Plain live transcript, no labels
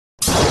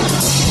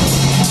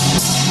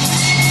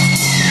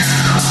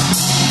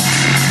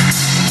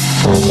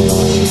Chew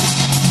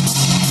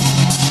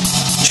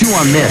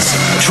on this,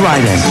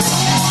 Trident.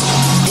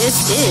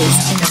 This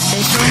is an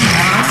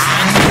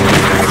official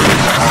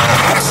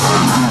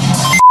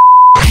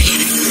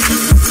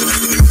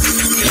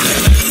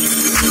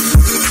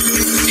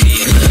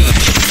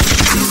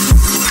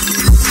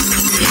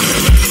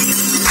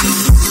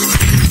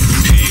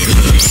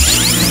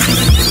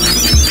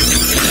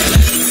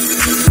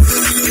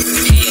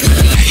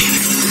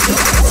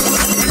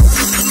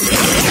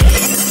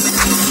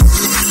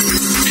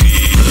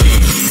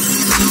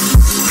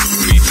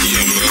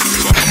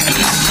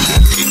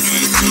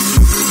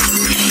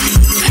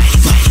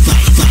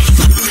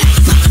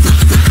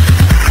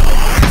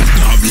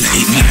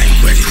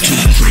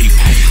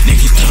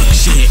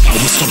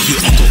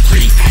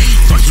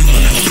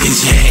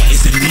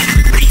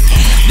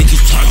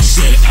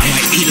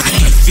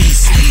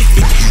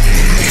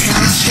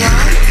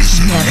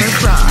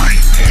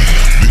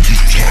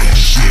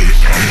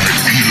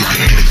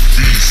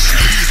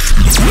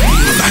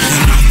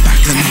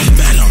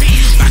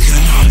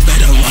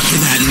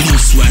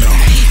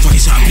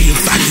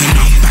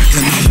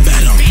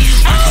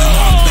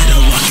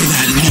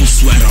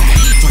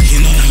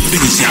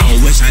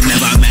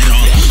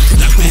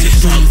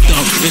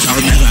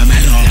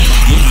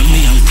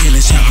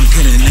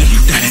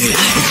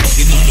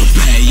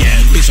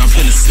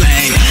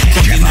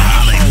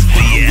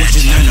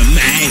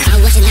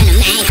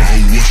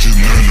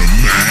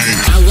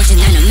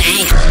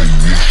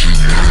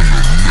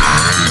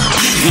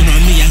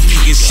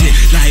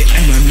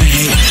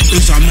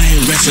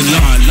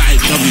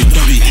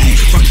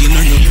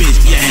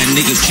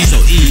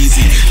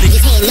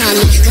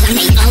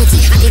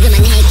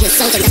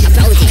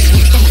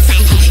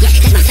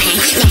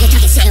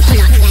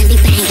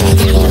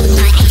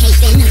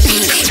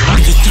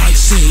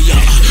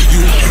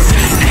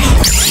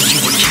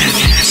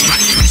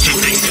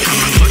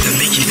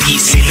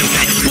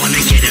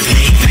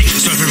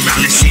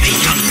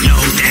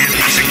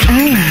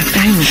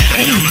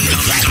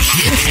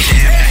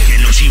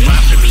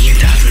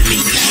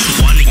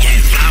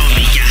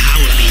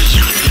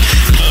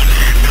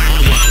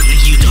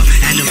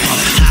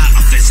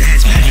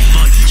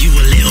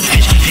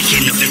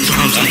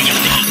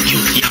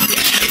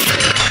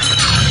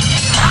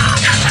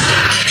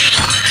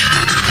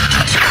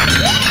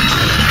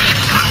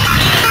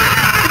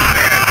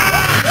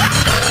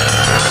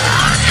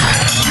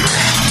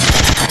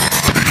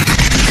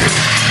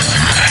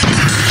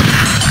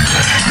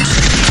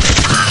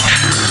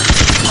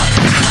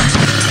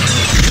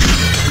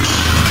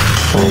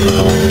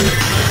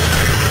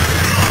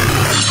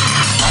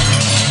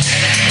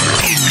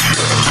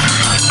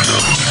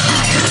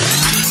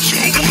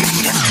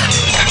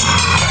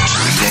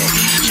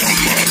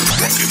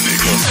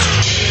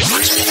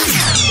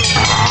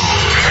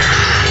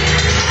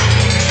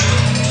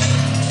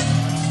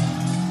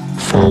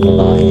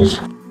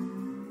Fxngboyz.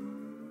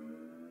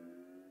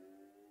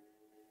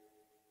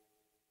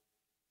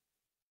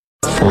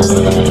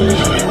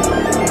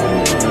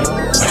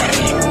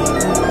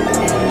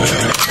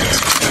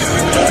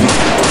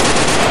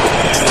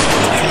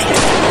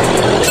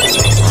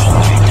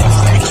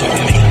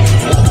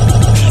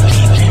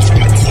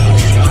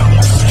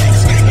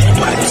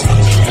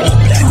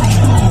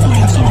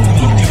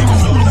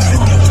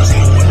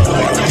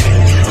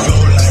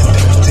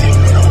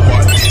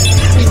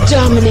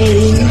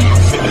 Dominating.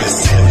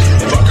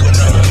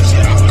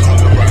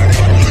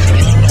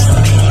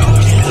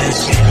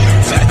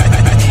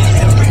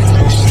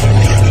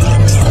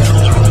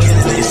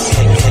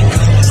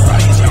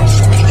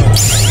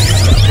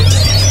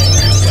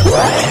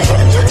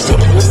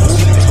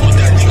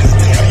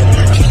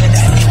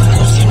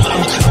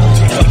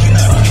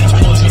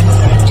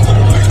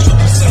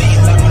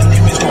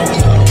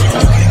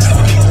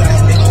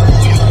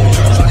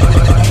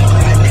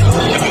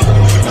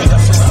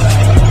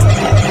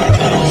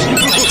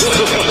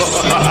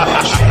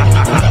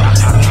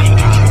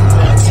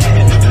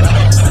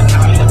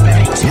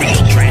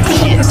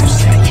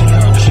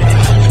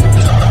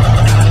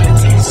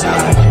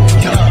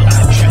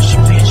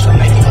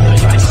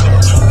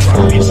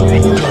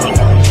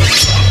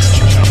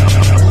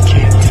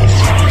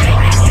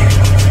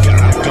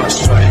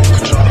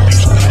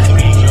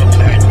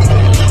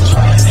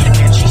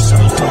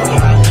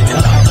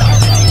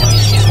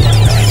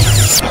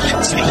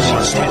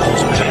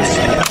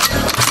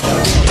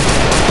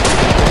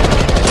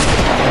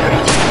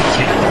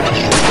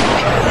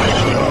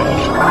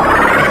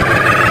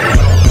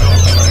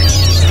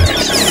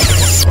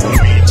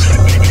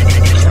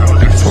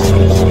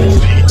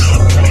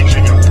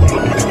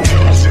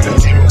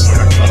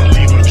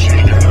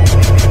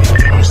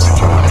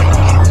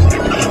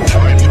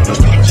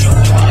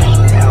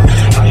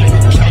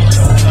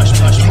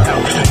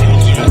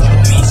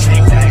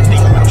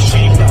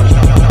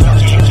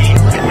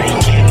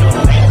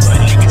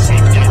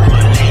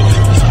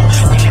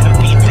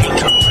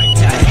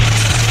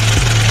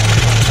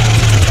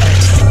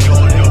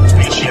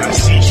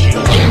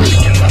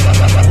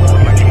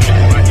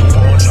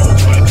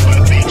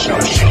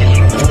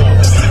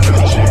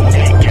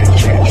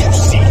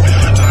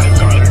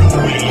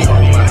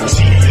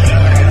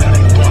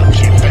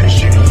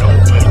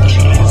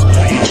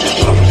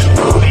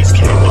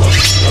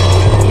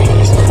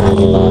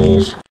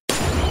 MISTYCHOIZ.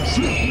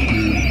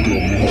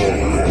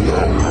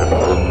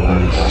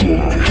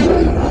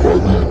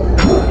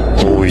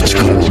大一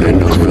からの連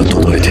絡が途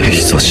絶えて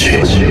久しい。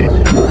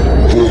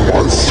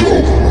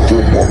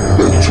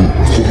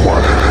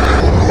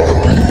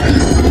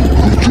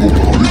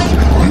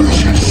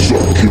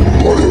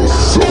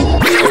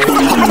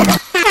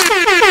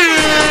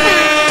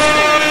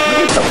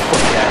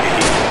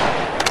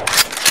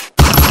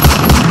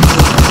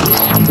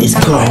It's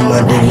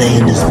karma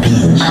delaying this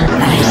bitch.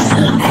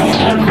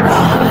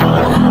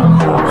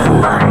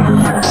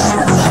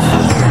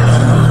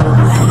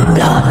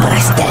 Blood, but I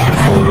stand.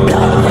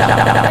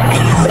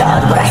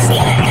 Blood, but I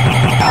stand.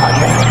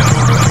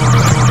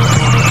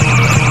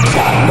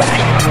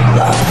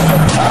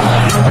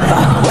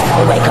 When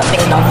I wake up,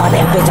 ain't no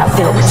money, bitch, I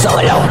feel so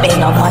low. Ain't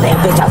no money,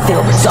 bitch, I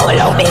feel so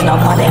low. Ain't no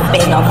money,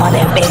 ain't no money,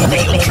 ain't no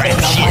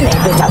money,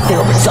 bitch, I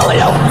feel so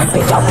low.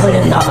 Bitch, I'm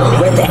pulling up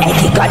with the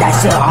AK, got that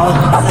shit on.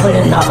 I'm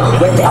pulling up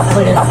with the, I'm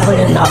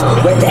pulling up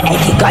with the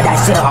AK, got that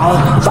shit on.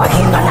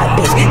 Fucking on that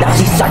bitch, now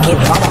she sucking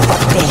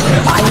motherfucker bitch.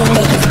 All you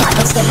niggas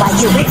fucking shit by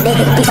you,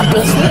 niggas piece of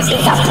bitch.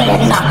 Bitch, I'm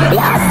pulling up,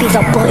 yeah, I piece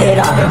of put it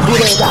up,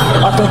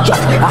 off the truck.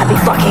 I be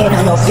fucking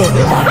on no fit,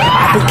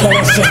 I be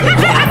killing shit.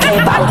 Yeah, I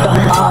came out the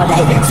all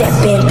day,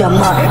 sipping the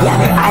mud. Yeah,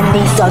 I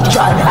need some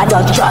drugs, I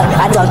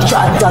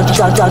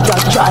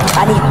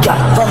need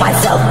drugs for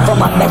myself, for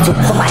my mental,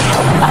 for my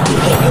health. I be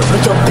hit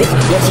with your bitch,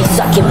 yeah, she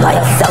sucking by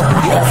herself.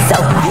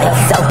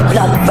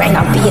 Blood, brain,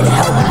 I'm being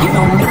hell. You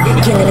know me,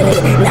 killing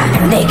it, nah,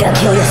 nigga,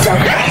 kill yourself.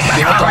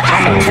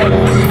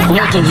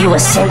 Nigga, you a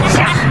simp,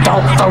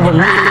 don't fuck with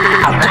me,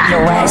 I'll get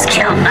your ass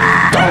killed.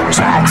 Don't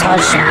try to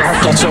touch me, I'll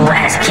get your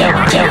ass killed.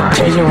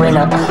 Kill you in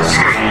a,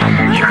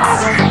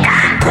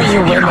 put you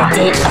in a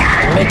ditch,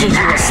 nigga,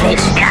 you a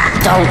snitch.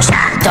 Don't,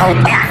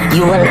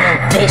 you a little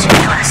bitch.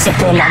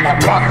 Sipping on the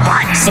walk,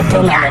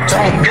 sipping on the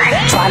drink,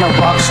 trying to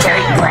walk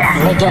straight, but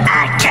nigga,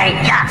 I can't.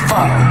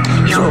 Fuck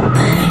you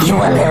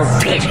a little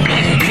bitch.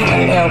 You a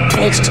little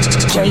bitch.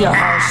 Kill your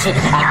whole shit.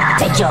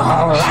 Take your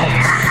whole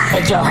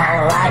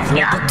life,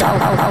 nigga. Don't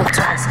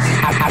twice.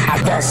 I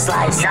just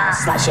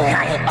slice your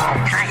head off.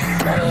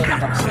 Put it in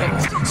the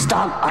pit.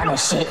 Stomp on the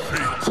shit,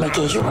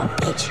 nigga. You a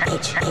bitch.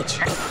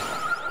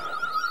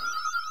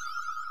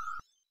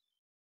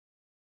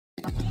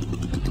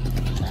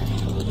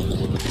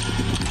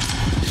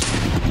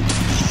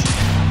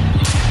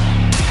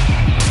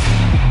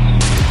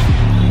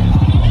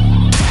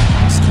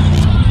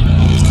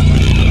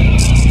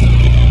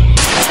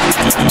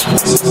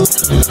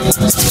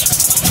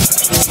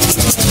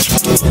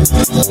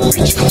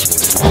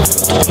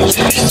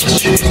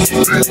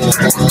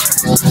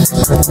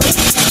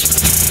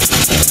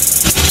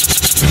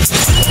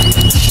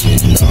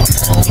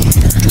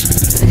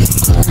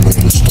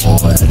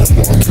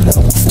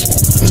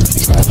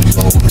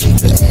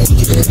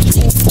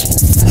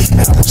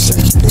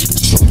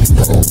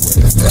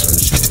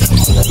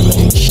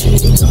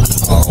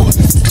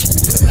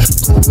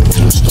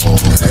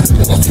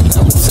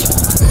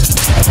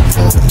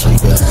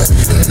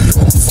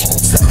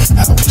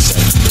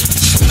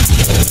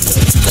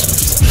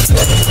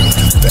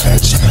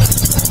 That's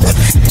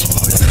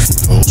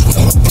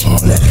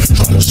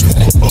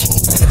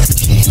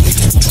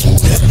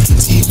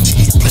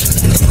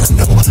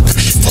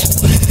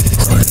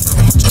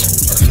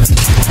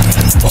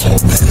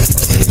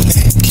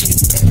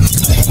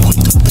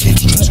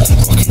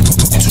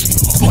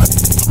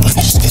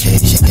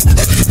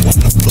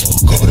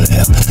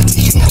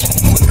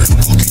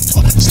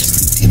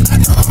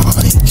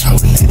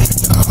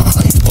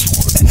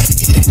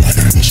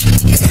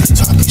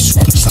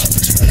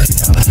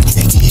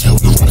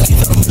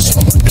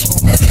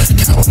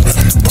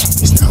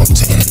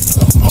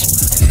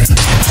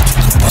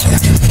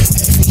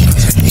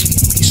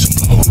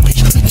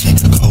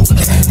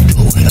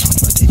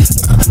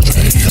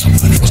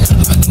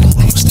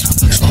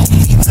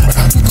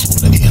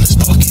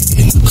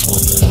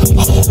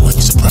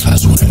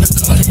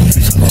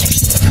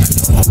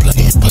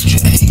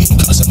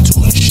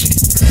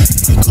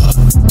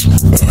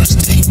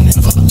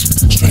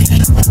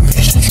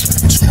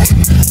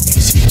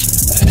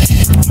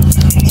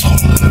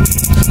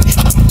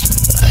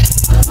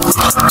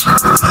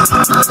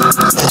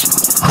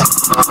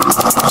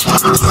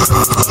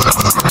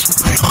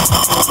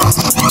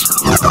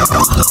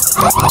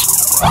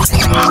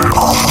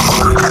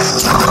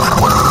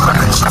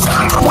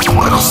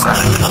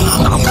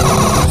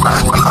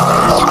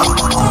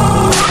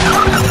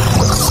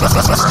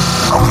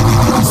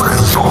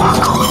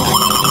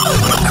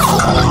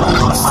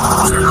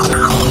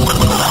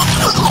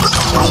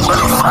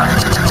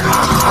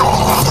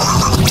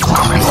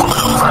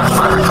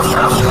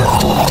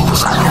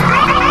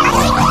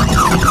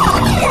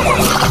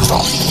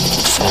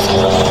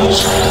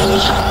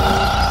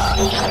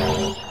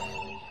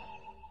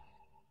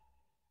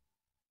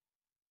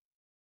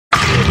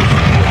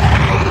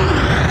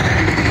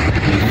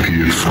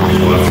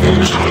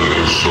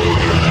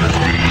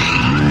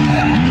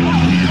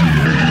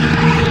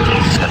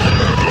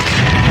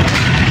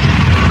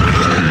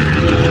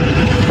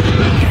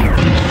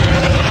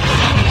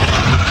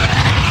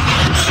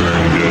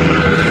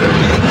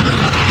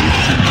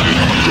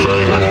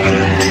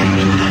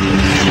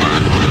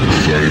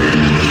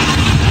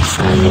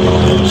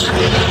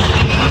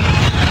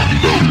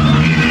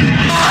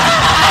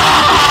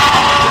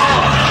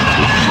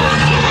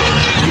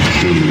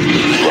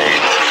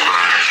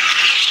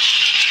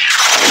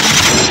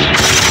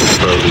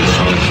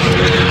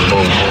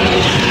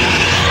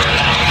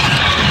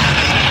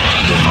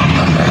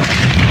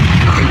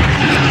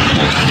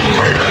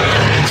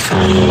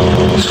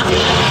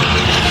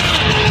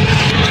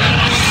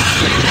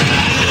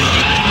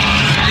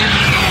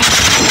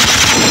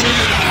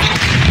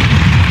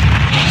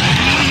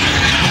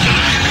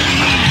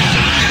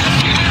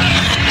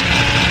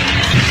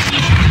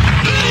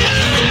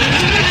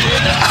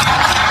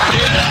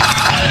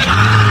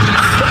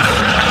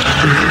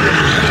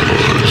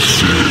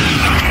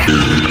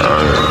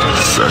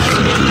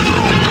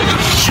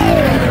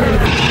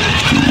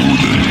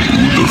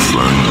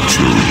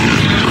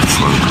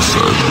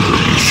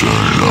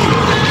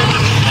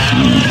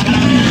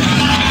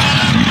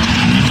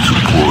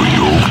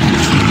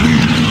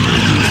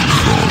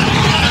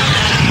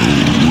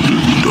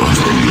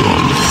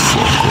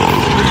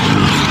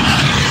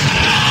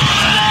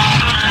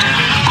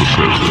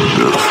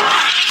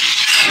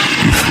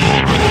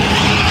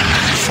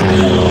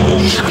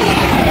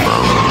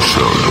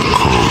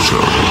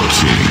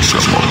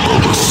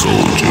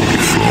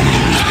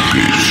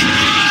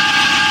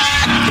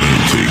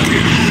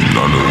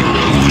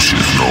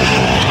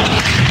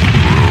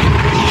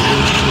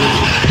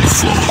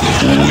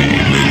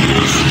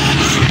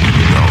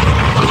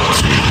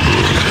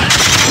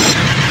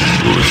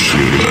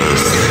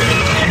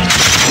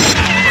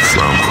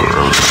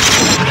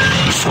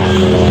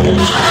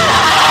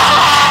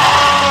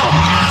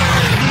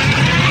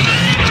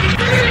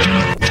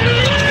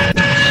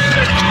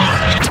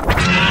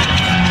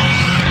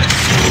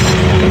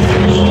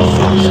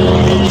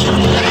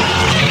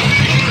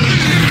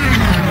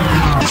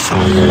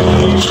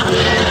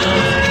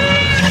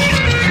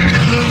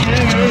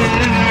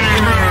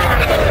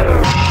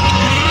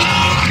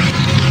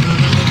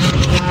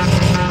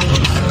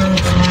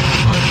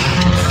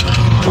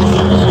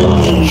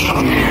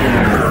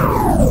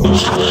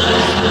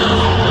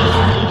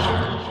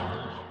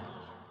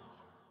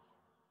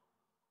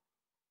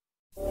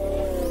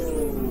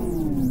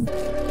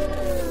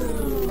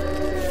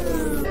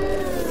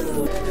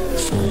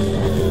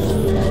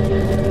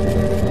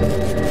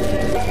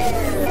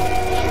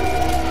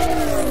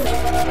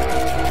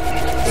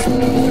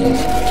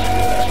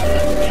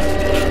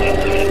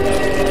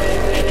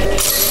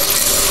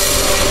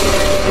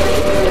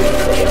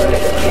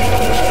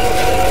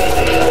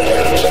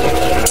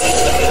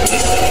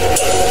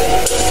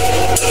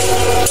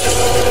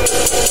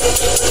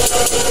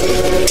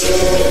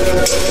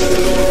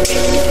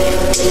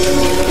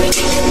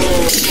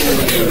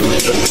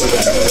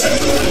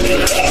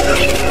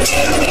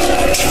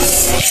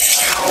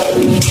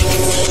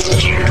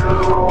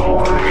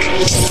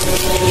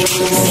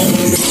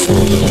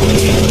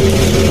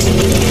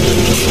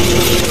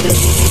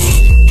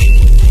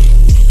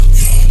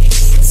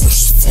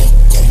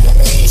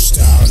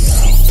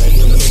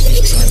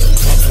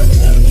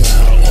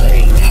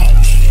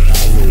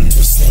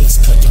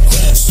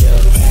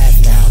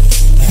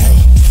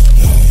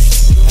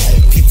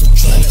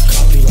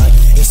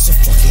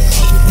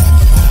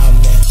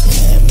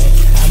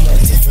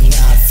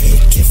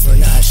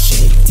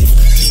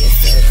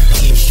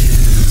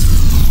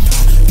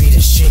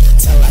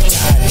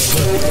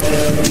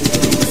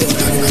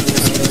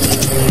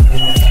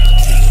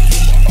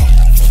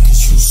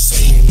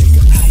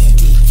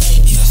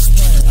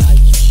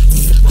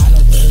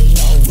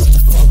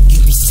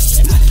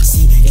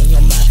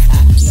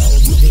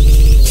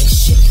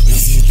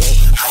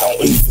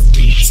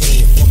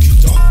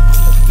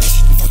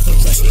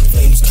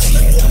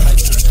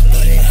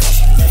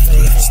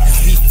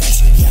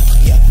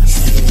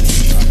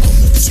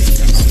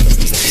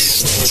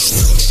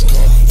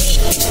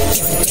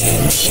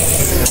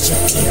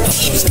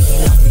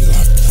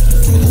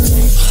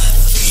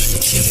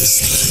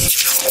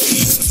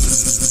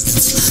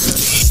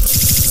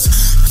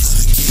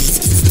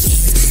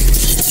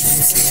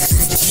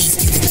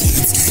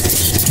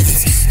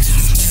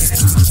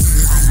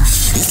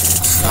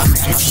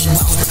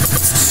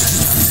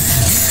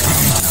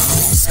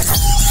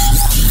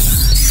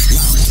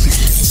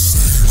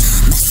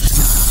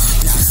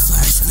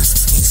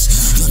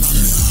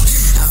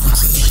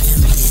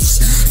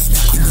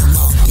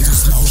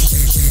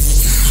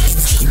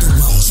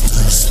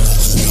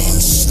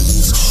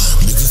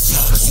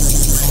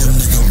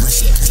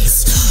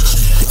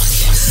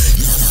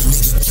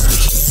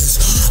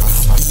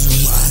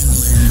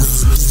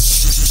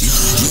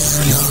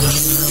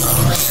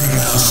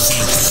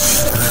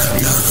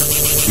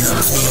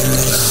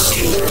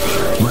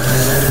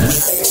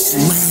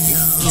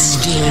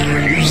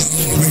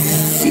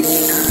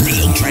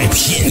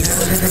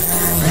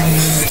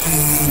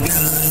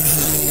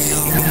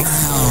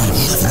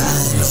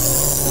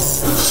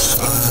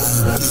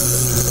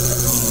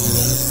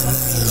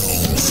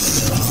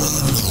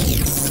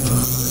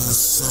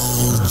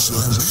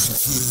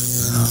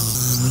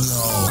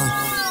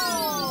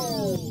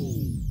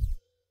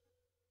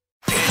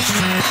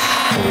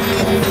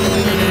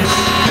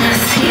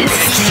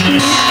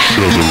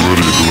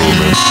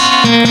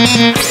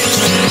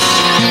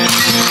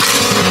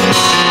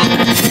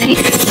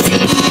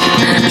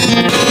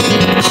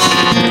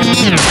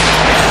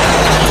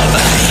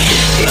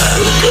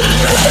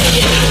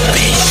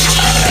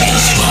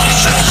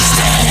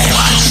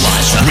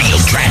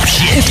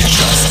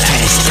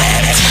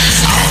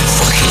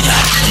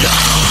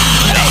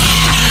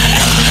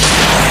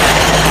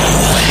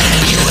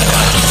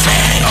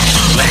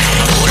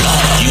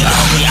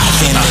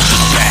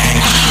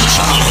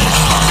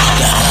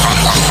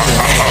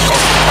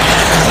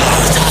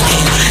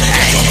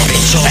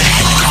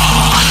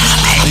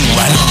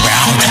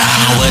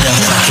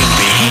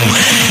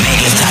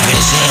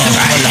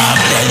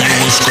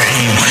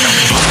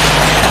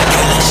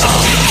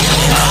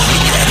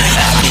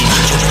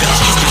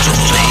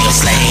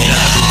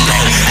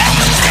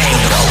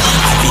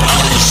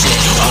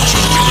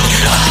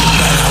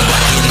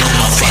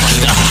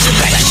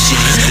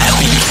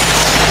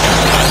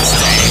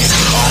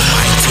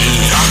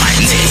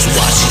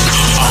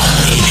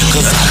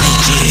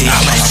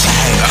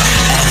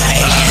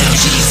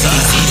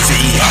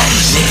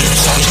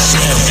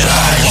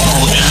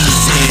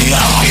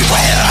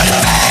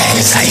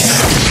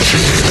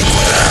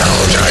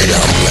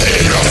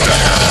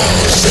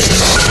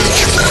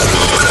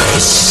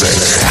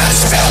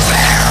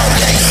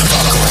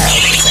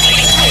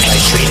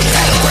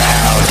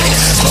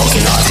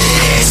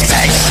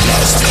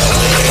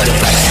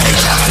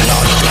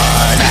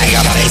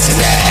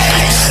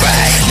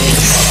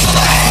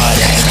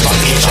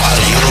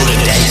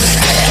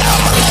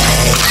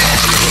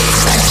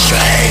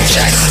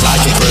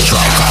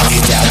control, calm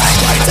you down,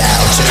 right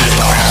down to the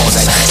bones.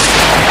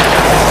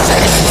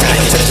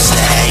 Fling to the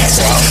snakes,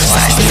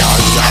 fighting on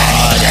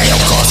yard, they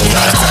don't cause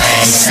another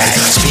crazy.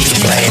 Speak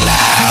and play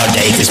loud,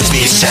 they can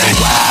speak, say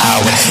wow.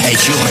 Hey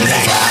human,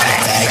 they got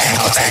it,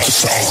 I'll take your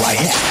soul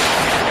right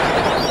now.